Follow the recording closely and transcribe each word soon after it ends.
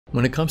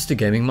When it comes to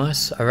gaming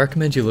mice, I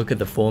recommend you look at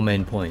the 4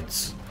 main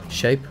points: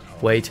 shape,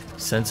 weight,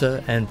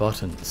 sensor, and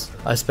buttons.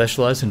 I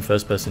specialize in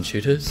first-person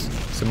shooters,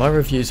 so my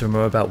reviews are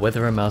more about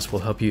whether a mouse will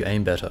help you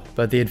aim better,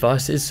 but the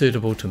advice is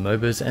suitable to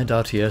MOBAs and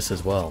RTS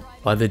as well.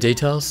 By the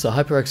details, the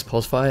HyperX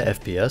Pulsefire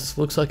FPS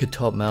looks like a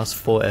top mouse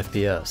for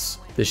FPS.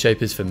 The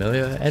shape is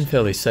familiar and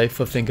fairly safe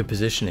for finger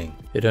positioning.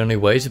 It only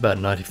weighs about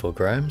 94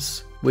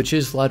 grams, which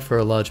is light for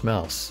a large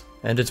mouse,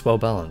 and it's well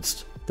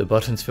balanced. The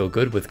buttons feel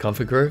good with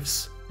comfort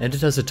grooves, and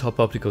it has a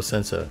top optical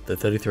sensor, the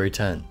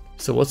 3310.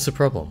 So what's the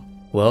problem?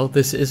 Well,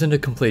 this isn't a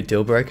complete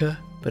deal breaker,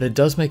 but it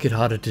does make it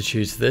harder to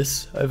choose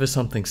this over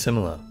something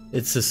similar.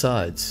 It's the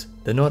sides.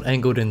 They're not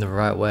angled in the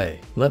right way.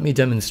 Let me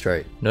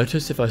demonstrate.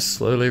 Notice if I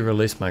slowly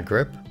release my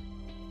grip,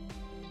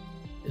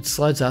 it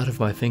slides out of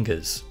my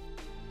fingers.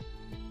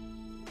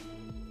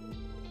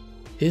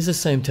 Here's the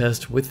same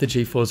test with the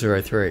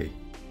G403.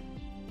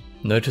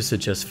 Notice it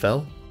just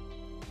fell?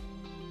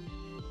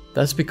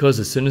 That's because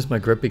as soon as my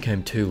grip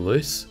became too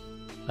loose,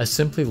 I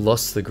simply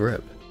lost the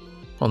grip.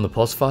 On the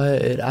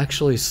Pulsefire, it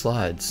actually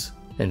slides.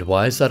 And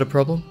why is that a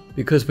problem?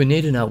 Because we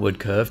need an outward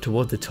curve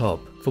toward the top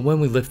for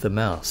when we lift the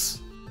mouse.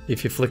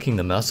 If you're flicking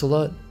the mouse a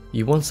lot,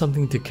 you want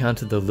something to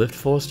counter the lift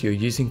force you're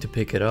using to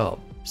pick it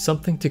up.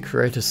 Something to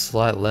create a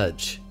slight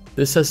ledge.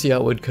 This has the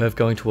outward curve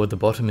going toward the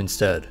bottom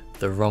instead,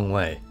 the wrong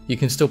way. You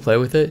can still play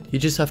with it, you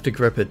just have to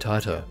grip it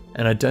tighter.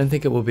 And I don't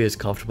think it will be as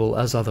comfortable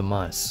as other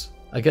mice.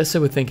 I guess they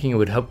were thinking it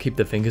would help keep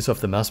the fingers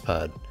off the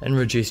mousepad and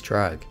reduce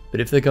drag,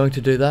 but if they're going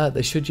to do that,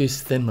 they should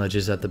use thin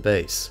ledges at the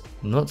base,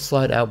 not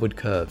slight outward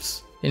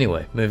curves.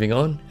 Anyway, moving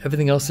on,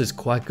 everything else is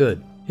quite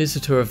good. Here's a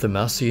tour of the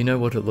mouse so you know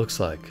what it looks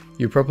like.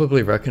 You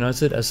probably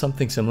recognize it as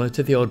something similar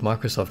to the old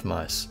Microsoft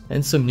mice,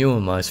 and some newer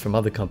mice from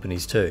other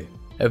companies too.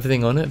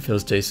 Everything on it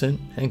feels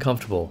decent and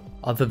comfortable,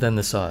 other than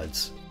the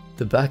sides.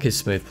 The back is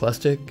smooth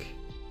plastic,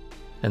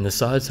 and the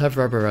sides have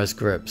rubberized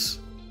grips.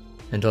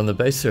 And on the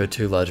base there are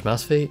 2 large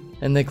mouse feet,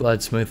 and they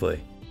glide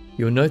smoothly.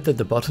 You'll note that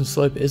the bottom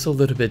slope is a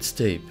little bit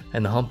steep,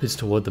 and the hump is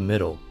toward the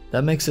middle.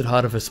 That makes it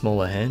harder for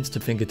smaller hands to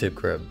fingertip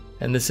grip.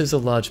 And this is a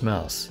large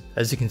mouse,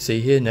 as you can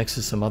see here next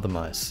to some other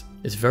mice.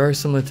 It's very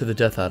similar to the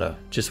DeathAdder,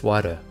 just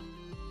wider.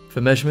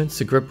 For measurements,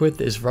 the grip width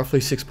is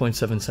roughly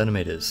 6.7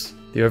 centimeters.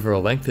 The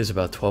overall length is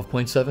about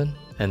 12.7,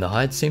 and the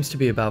height seems to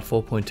be about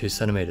 4.2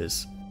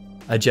 centimeters.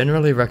 I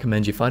generally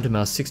recommend you find a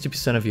mouse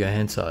 60% of your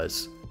hand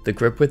size. The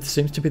grip width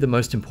seems to be the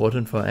most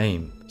important for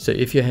aim, so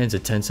if your hands are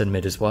 10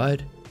 cm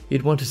wide,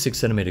 you'd want a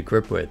 6 cm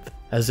grip width.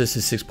 As this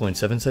is 6.7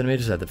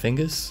 cm at the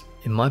fingers,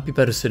 it might be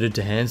better suited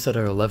to hands that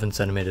are 11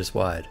 cm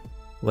wide.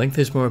 Length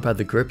is more about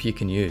the grip you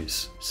can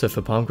use, so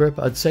for palm grip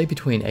I'd say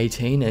between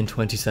 18 and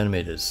 20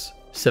 cm,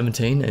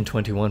 17 and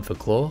 21 for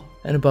claw,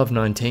 and above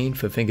 19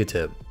 for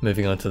fingertip.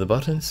 Moving on to the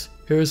buttons,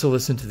 here is a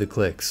listen to the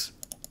clicks.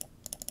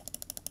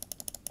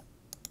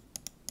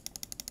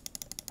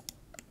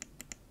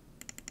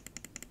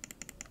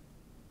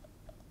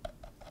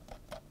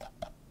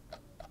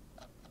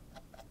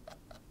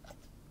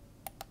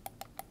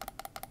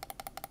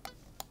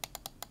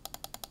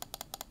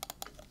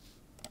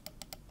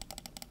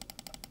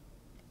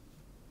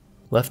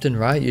 Left and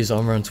right use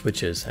Omron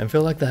switches and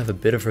feel like they have a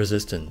bit of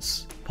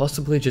resistance,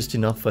 possibly just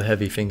enough for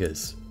heavy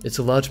fingers. It's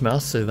a large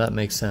mouse, so that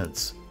makes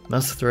sense.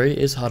 Mouse 3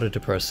 is harder to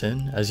press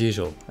in, as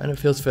usual, and it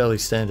feels fairly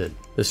standard.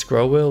 The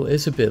scroll wheel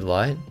is a bit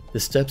light, the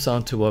steps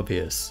aren't too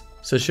obvious,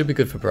 so it should be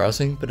good for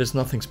browsing, but it's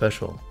nothing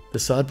special. The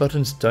side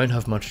buttons don't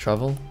have much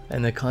travel,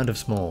 and they're kind of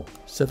small,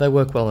 so they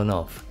work well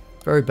enough.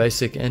 Very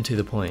basic and to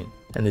the point,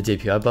 and the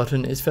DPI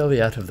button is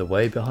fairly out of the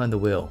way behind the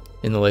wheel.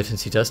 In the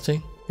latency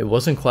testing, it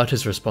wasn't quite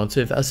as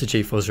responsive as the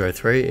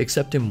G403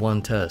 except in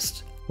one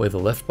test, where the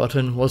left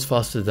button was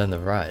faster than the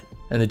right,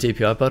 and the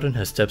DPI button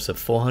has steps of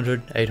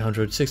 400,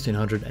 800,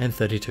 1600 and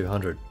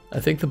 3200. I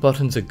think the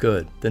buttons are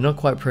good, they're not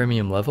quite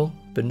premium level,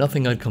 but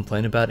nothing I'd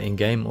complain about in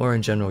game or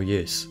in general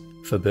use.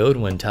 For build,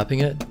 when tapping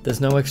it, there's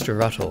no extra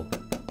rattle,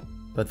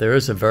 but there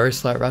is a very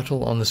slight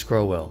rattle on the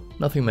scroll wheel.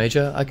 Nothing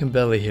major, I can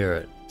barely hear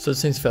it, so it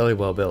seems fairly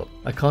well built.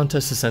 I can't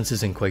test the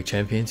sensors in Quake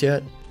Champions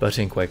yet, but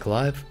in Quake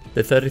Live,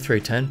 the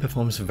 3310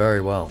 performs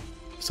very well.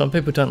 Some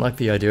people don't like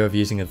the idea of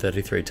using a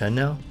 3310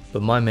 now,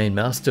 but my main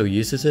mouse still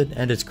uses it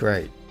and it's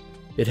great.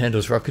 It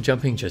handles rocket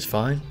jumping just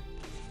fine,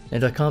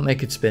 and I can't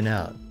make it spin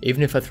out,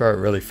 even if I throw it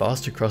really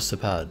fast across the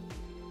pad.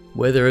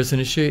 Where there is an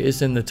issue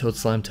is in the tilt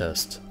slam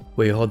test,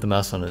 where you hold the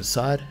mouse on its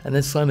side and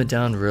then slam it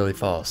down really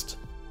fast.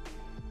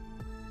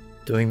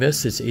 Doing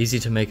this, it's easy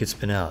to make it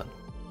spin out,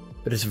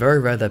 but it's very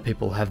rare that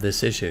people have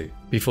this issue.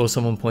 Before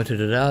someone pointed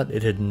it out,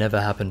 it had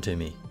never happened to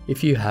me.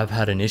 If you have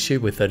had an issue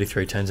with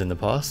 3310s in the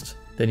past,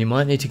 then you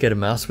might need to get a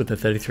mouse with a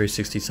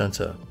 3360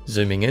 sensor.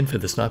 Zooming in for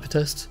the sniper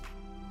test,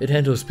 it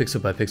handles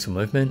pixel by pixel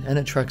movement and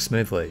it tracks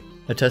smoothly.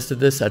 I tested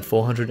this at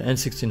 400 and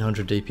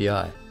 1600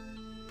 DPI.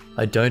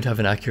 I don't have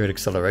an accurate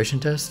acceleration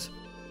test,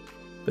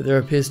 but there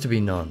appears to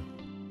be none.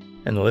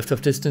 And the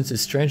liftoff distance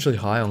is strangely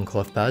high on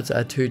cloth pads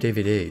at 2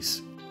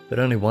 DVDs, but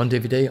only 1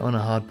 DVD on a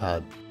hard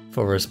pad.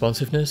 For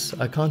responsiveness,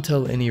 I can't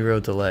tell any real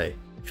delay.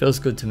 Feels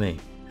good to me.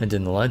 And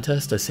in the line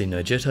test, I see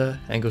no jitter,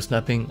 angle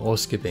snapping, or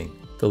skipping.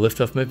 The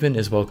lift-off movement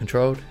is well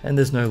controlled and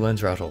there's no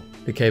lens rattle.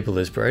 The cable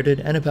is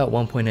braided and about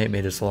 1.8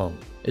 meters long.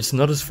 It's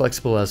not as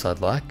flexible as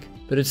I'd like,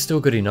 but it's still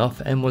good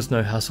enough and was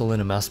no hassle in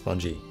a mouse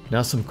bungee.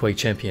 Now some Quake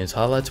Champions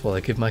highlights while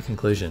I give my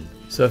conclusion.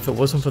 So if it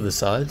wasn't for the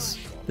sides,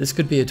 this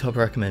could be a top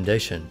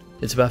recommendation.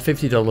 It's about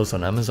 $50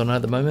 on Amazon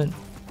at the moment,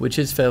 which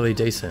is fairly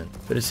decent,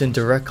 but it's in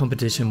direct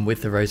competition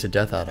with the Razer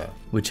DeathAdder,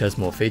 which has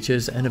more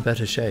features and a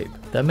better shape.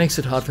 That makes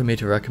it hard for me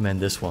to recommend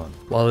this one.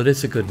 While it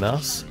is a good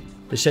mouse,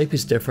 the shape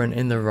is different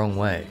in the wrong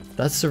way.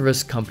 That's the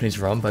risk companies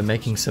run by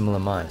making similar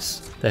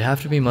mice. They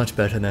have to be much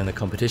better than the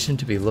competition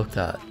to be looked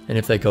at, and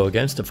if they go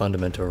against a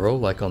fundamental rule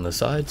like on the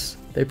sides,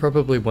 they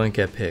probably won't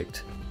get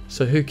picked.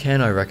 So who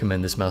can I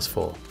recommend this mouse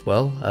for?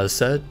 Well, as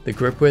said, the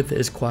grip width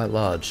is quite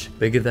large,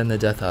 bigger than the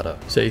DeathAdder.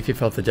 So if you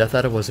felt the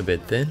DeathAdder was a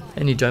bit thin,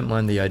 and you don't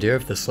mind the idea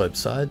of the sloped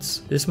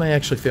sides, this may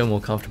actually feel more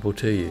comfortable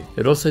to you.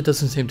 It also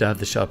doesn't seem to have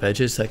the sharp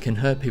edges that can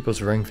hurt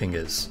people's ring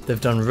fingers.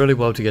 They've done really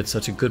well to get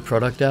such a good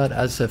product out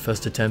as their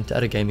first attempt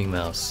at a gaming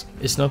mouse.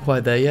 It's not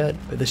quite there yet,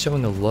 but they're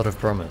showing a lot of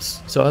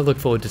promise. So I look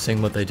forward to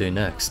seeing what they do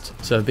next.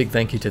 So a big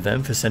thank you to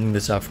them for sending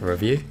this out for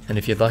review, and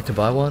if you'd like to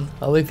buy one,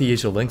 I'll leave the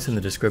usual links in the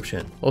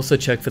description. Also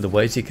check for the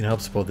ways you can help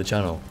support the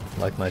channel,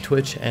 like my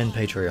Twitch and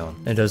Patreon.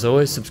 And as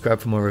always, subscribe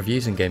for more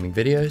reviews and gaming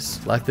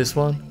videos, like this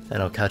one,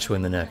 and I'll catch you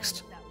in the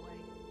next.